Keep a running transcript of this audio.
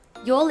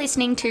You're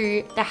listening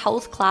to the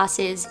health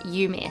classes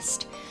you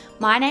missed.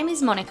 My name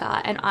is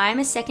Monica and I'm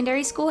a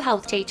secondary school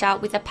health teacher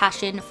with a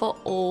passion for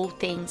all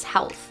things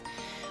health.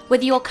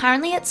 Whether you're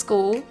currently at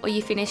school or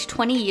you finished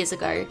 20 years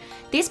ago,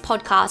 this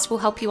podcast will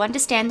help you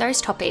understand those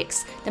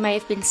topics that may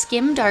have been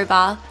skimmed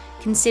over,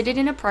 considered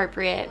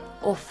inappropriate,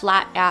 or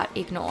flat out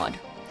ignored.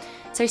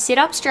 So sit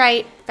up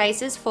straight,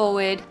 faces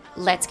forward,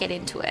 let's get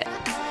into it.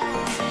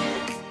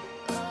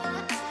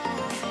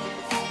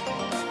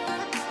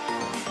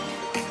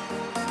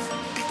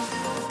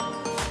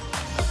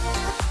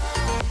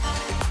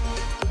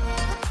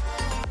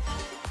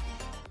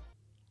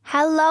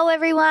 Hello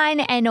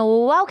everyone and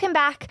welcome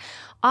back.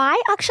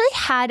 I actually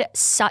had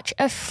such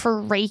a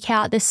freak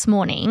out this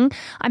morning.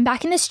 I'm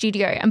back in the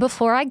studio and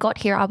before I got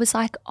here, I was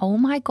like, oh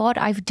my God,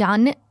 I've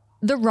done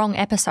the wrong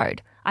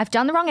episode. I've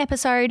done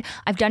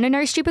a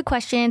no stupid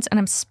questions and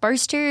I'm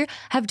supposed to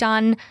have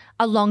done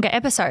a longer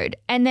episode.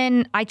 And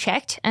then I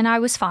checked and I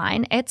was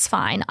fine. It's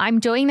fine. I'm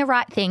doing the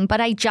right thing. But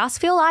I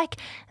just feel like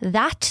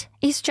that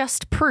is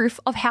just proof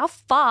of how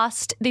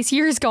fast this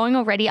year is going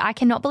already. I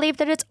cannot believe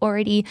that it's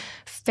already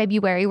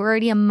February. We're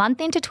already a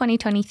month into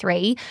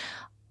 2023.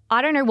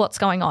 I don't know what's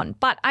going on,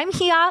 but I'm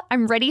here.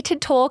 I'm ready to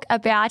talk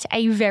about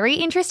a very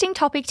interesting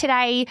topic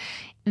today.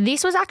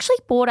 This was actually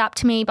brought up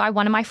to me by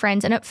one of my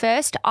friends, and at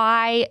first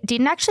I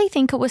didn't actually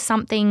think it was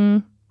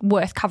something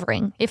worth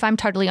covering, if I'm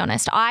totally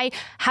honest. I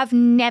have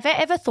never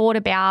ever thought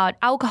about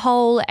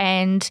alcohol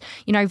and,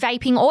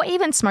 vaping or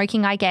even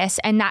smoking, I guess,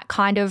 and that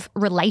kind of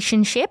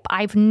relationship.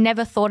 I've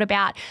never thought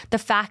about the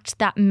fact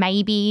that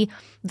maybe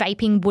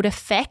vaping would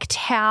affect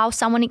how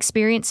someone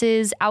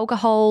experiences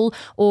alcohol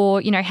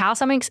or, how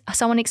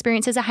someone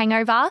experiences a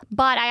hangover.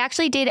 But I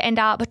actually did end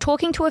up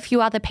talking to a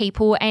few other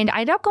people and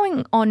I ended up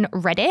going on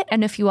Reddit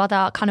and a few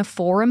other kind of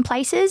forum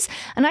places.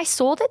 And I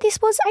saw that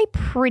this was a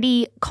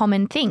pretty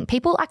common thing.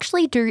 People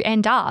actually do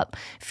end up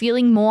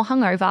feeling more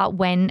hungover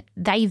when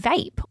they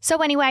vape. So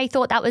anyway, I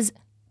thought that was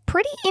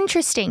pretty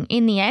interesting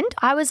in the end.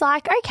 I was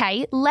like,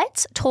 okay,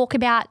 let's talk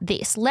about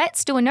this.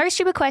 Let's do a no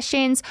stupid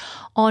questions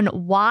on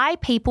why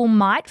people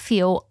might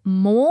feel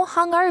more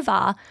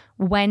hungover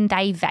when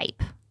they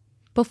vape.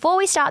 Before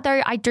we start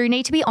though, I do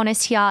need to be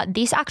honest here.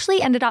 This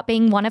actually ended up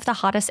being one of the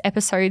hardest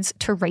episodes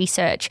to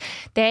research.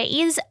 There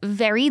is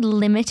very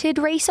limited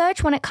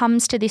research when it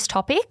comes to this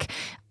topic.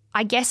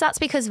 I guess that's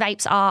because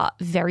vapes are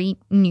very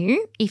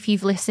new. If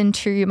you've listened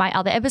to my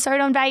other episode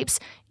on vapes,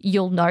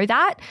 you'll know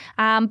that.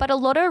 But a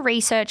lot of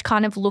research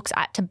kind of looks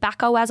at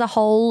tobacco as a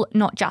whole,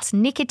 not just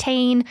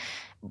nicotine,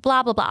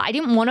 blah, blah, blah. I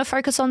didn't want to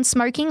focus on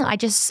smoking. I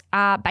just,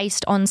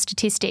 based on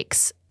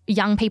statistics,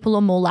 young people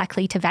are more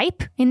likely to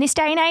vape in this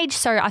day and age.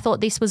 So I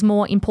thought this was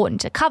more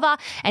important to cover.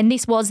 And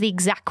this was the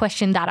exact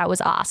question that I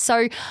was asked.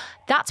 So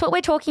that's what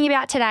we're talking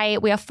about today.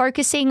 We are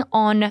focusing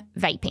on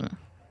vaping.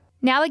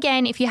 Now,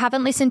 again, if you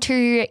haven't listened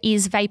to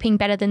Is Vaping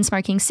Better Than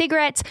Smoking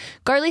Cigarettes,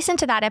 go listen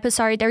to that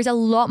episode. There's a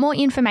lot more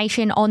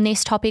information on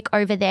this topic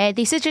over there.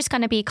 This is just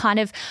going to be kind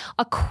of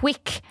a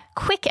quick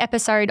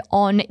episode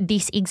on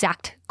this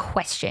exact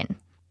question.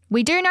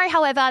 We do know,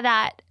 however,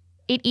 that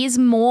it is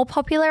more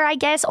popular, I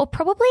guess, or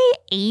probably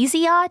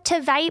easier to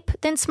vape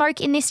than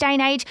smoke in this day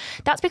and age.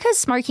 That's because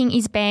smoking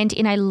is banned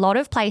in a lot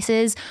of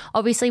places.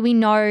 Obviously, we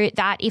know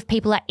that if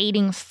people are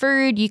eating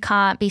food, you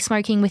can't be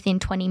smoking within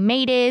 20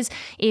 meters.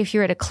 If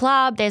you're at a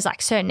club, there's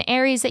like certain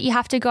areas that you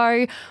have to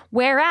go.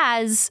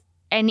 Whereas,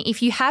 and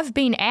if you have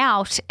been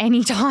out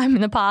any time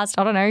in the past,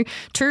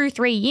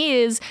 2-3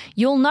 years,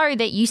 you'll know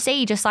that you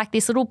see just like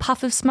this little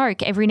puff of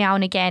smoke every now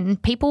and again.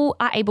 People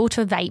are able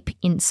to vape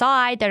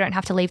inside. They don't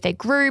have to leave their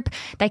group.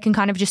 They can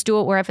kind of just do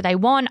it wherever they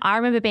want. I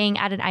remember being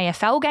at an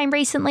AFL game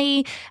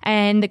recently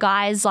and the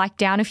guys like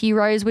down a few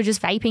rows were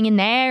just vaping in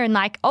there. And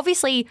like,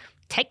 obviously,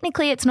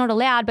 technically it's not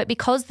allowed, but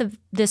because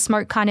the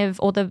smoke kind of,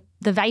 or the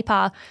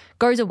vapor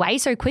goes away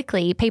so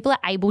quickly, people are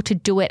able to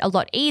do it a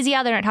lot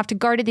easier. They don't have to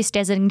go to this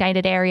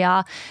designated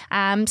area.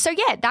 So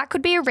yeah, that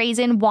could be a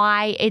reason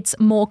why it's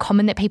more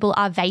common that people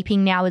are vaping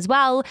now as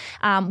well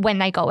when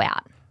they go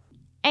out.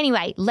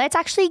 Anyway, let's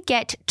actually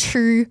get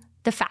to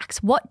the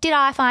facts. What did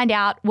I find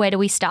out? Where do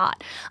we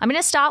start? I'm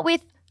going to start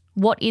with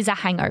what is a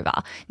hangover?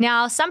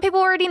 Now, some people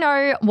already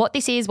know what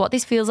this is, what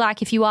this feels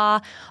like. If you are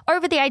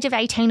over the age of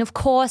 18, of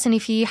course, and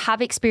if you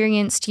have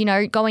experienced,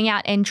 going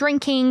out and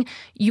drinking,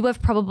 you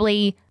have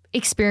probably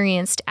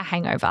experienced a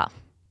hangover.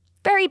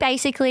 Very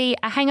basically,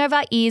 a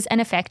hangover is an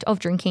effect of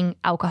drinking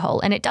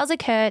alcohol and it does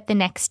occur the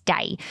next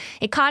day.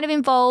 It kind of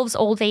involves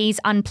all these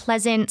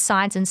unpleasant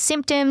signs and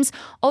symptoms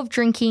of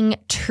drinking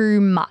too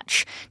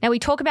much. Now, we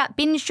talk about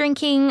binge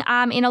drinking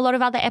in a lot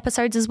of other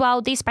episodes as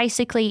well. This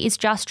basically is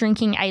just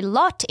drinking a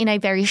lot in a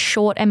very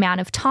short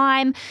amount of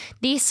time.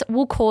 This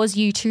will cause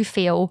you to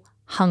feel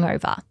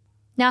hungover.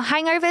 Now,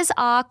 hangovers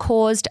are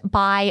caused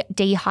by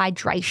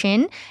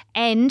dehydration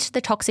and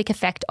the toxic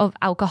effect of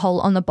alcohol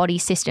on the body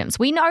systems.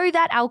 We know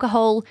that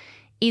alcohol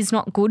is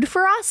not good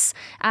for us,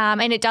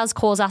 and it does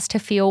cause us to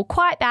feel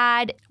quite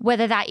bad,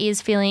 whether that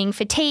is feeling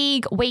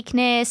fatigue,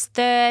 weakness,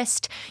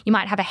 thirst. You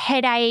might have a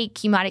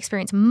headache. You might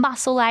experience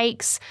muscle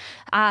aches.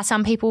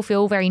 Some people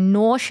feel very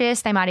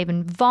nauseous. They might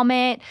even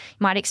vomit. You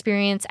might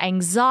experience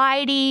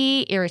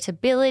anxiety,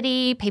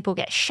 irritability. People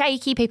get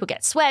shaky. People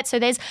get sweat. So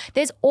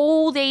there's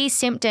all these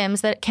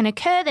symptoms that can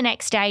occur the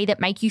next day that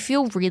make you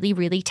feel really,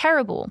 really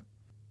terrible.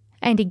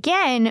 And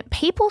again,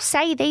 people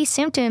say these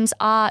symptoms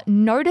are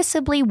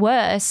noticeably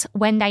worse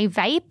when they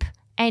vape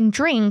and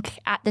drink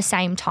at the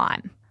same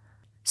time.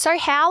 So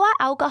how are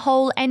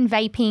alcohol and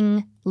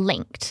vaping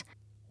linked?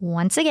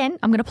 Once again,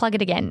 I'm going to plug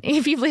it again.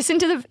 If you've listened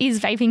to the Is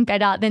Vaping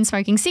Better Than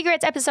Smoking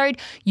Cigarettes episode,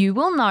 you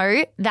will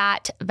know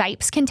that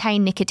vapes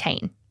contain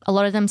nicotine. A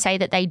lot of them say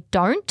that they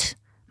don't.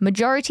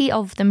 Majority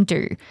of them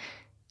do.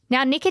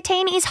 Now,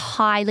 nicotine is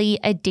highly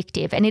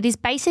addictive, and it is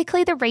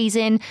basically the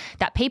reason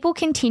that people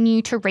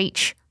continue to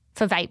reach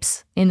for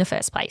vapes in the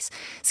first place.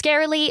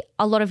 Scarily,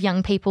 a lot of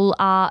young people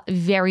are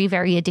very,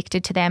 very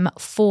addicted to them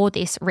for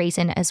this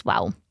reason as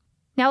well.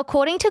 Now,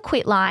 according to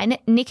Quitline,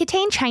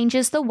 nicotine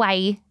changes the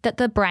way that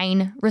the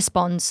brain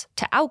responds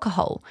to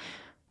alcohol.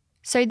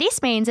 So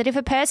this means that if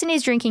a person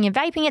is drinking and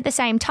vaping at the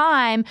same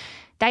time,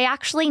 they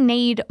actually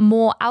need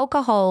more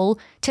alcohol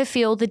to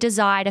feel the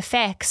desired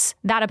effects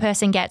that a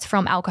person gets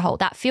from alcohol,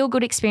 that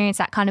feel-good experience,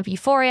 that kind of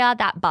euphoria,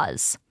 that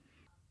buzz.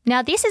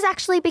 Now, this is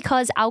actually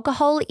because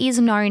alcohol is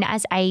known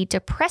as a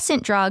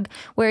depressant drug,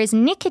 whereas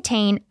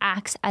nicotine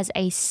acts as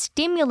a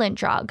stimulant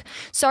drug.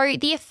 So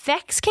the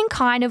effects can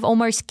kind of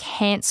almost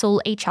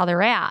cancel each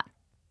other out.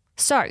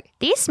 So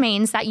this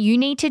means that you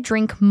need to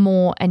drink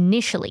more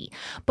initially.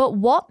 But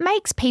what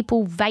makes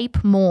people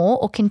vape more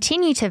or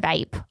continue to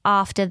vape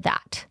after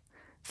that?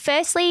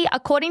 Firstly,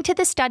 according to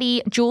the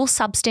study Dual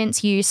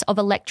Substance Use of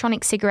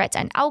Electronic Cigarettes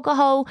and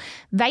Alcohol,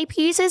 vape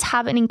users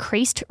have an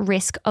increased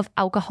risk of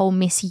alcohol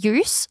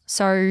misuse,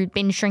 so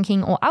binge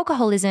drinking or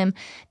alcoholism,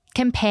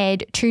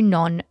 compared to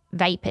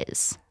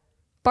non-vapers.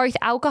 Both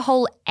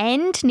alcohol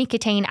and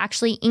nicotine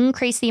actually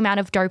increase the amount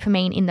of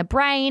dopamine in the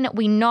brain.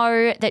 We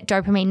know that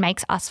dopamine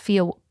makes us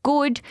feel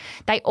good.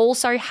 They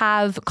also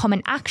have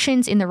common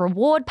actions in the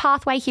reward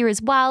pathway here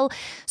as well.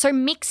 So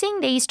mixing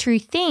these two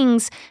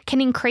things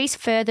can increase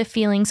further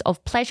feelings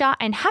of pleasure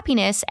and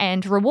happiness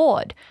and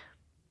reward.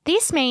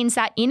 This means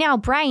that in our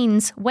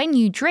brains, when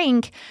you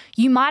drink,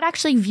 you might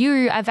actually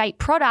view a vape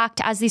product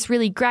as this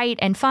really great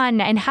and fun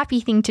and happy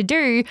thing to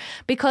do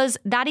because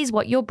that is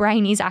what your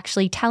brain is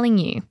actually telling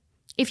you.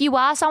 If you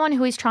are someone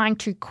who is trying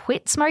to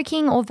quit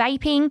smoking or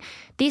vaping,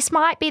 this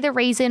might be the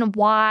reason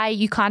why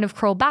you kind of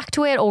crawl back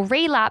to it or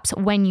relapse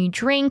when you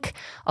drink.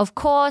 Of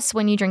course,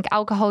 when you drink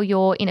alcohol,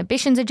 your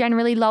inhibitions are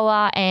generally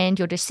lower and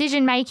your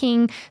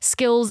decision-making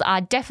skills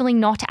are definitely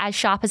not as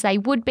sharp as they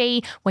would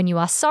be when you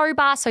are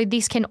sober. So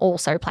this can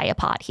also play a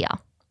part here.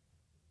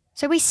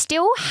 So we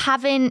still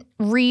haven't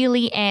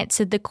really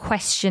answered the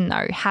question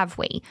though, have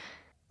we?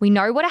 We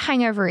know what a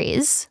hangover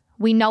is.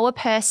 We know a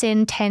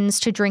person tends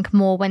to drink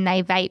more when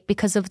they vape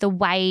because of the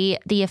way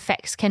the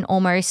effects can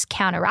almost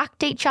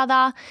counteract each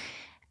other.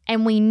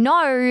 And we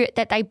know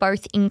that they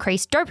both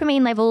increase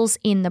dopamine levels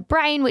in the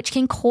brain, which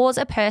can cause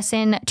a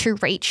person to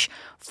reach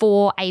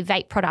for a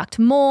vape product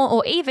more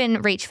or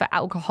even reach for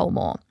alcohol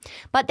more.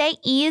 But there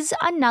is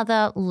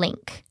another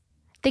link.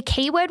 The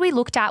keyword we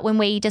looked at when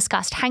we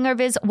discussed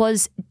hangovers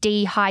was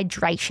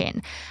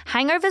dehydration.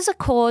 Hangovers are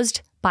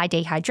caused by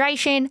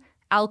dehydration.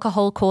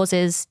 Alcohol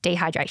causes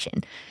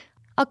dehydration.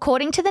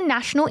 According to the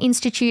National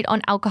Institute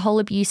on Alcohol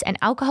Abuse and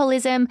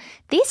Alcoholism,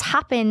 this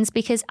happens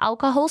because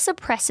alcohol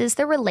suppresses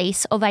the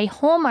release of a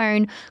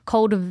hormone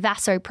called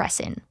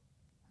vasopressin.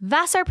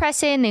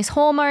 Vasopressin, this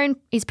hormone,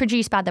 is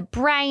produced by the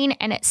brain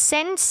and it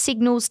sends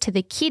signals to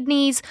the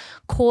kidneys,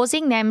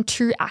 causing them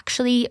to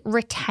actually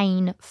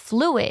retain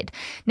fluid.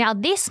 Now,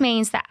 this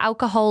means that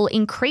alcohol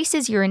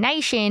increases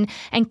urination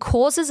and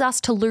causes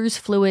us to lose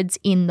fluids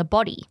in the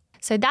body.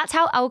 So that's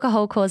how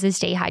alcohol causes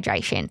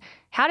dehydration.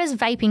 How does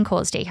vaping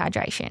cause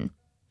dehydration?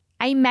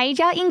 A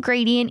major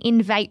ingredient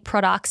in vape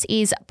products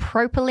is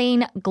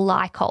propylene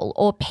glycol,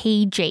 or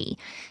PG.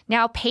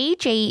 Now,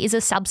 PG is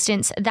a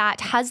substance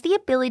that has the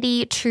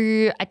ability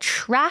to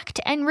attract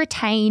and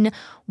retain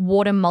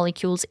water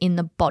molecules in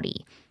the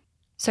body.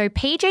 So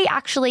PG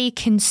actually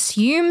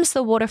consumes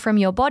the water from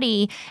your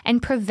body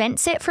and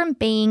prevents it from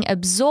being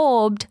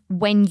absorbed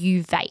when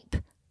you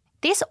vape.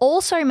 This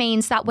also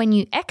means that when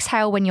you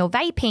exhale when you're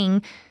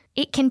vaping,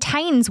 it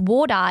contains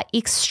water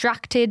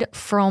extracted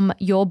from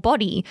your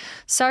body.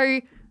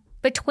 So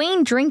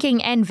between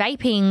drinking and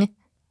vaping,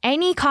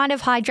 any kind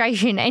of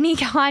hydration, any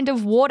kind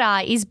of water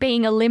is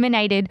being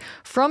eliminated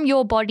from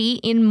your body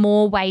in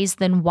more ways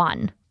than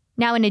one.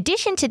 Now, in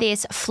addition to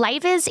this,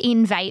 flavors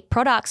in vape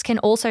products can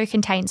also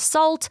contain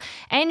salt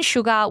and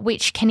sugar,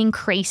 which can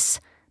increase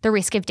the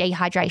risk of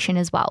dehydration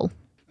as well.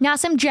 Now,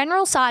 some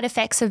general side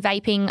effects of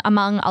vaping,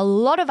 among a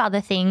lot of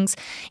other things,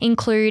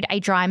 include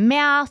a dry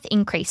mouth,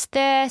 increased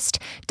thirst,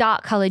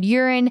 dark-coloured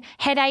urine,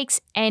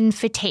 headaches, and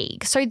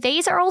fatigue. So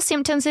these are all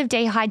symptoms of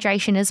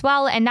dehydration as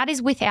well, and that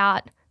is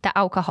without the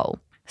alcohol.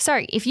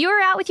 So if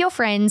you're out with your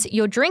friends,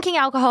 you're drinking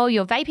alcohol,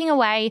 you're vaping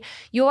away,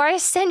 you're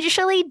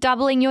essentially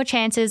doubling your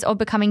chances of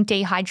becoming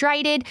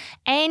dehydrated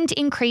and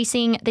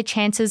increasing the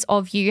chances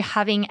of you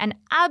having an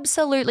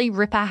absolutely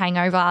ripper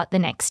hangover the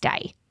next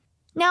day.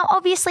 Now,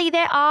 obviously,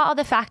 there are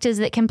other factors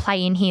that can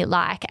play in here,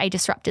 like a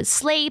disrupted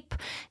sleep,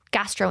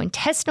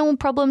 gastrointestinal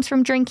problems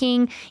from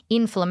drinking,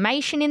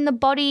 inflammation in the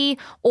body,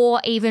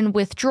 or even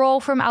withdrawal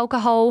from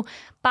alcohol.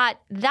 But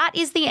that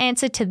is the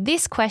answer to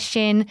this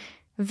question.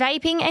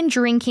 Vaping and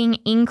drinking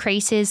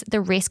increases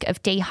the risk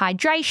of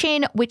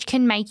dehydration, which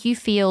can make you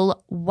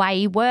feel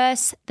way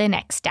worse the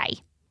next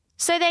day.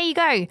 So there you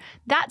go.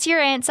 That's your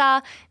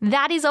answer.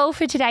 That is all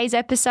for today's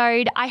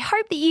episode. I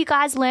hope that you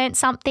guys learned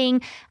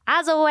something.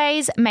 As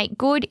always, make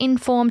good,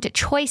 informed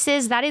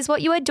choices. That is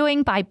what you are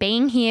doing by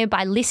being here,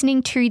 by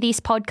listening to this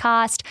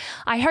podcast.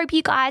 I hope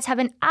you guys have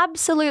an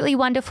absolutely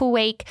wonderful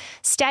week.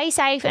 Stay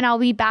safe, and I'll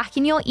be back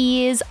in your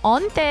ears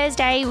on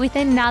Thursday with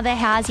another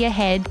How's Your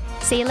Head.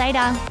 See you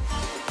later.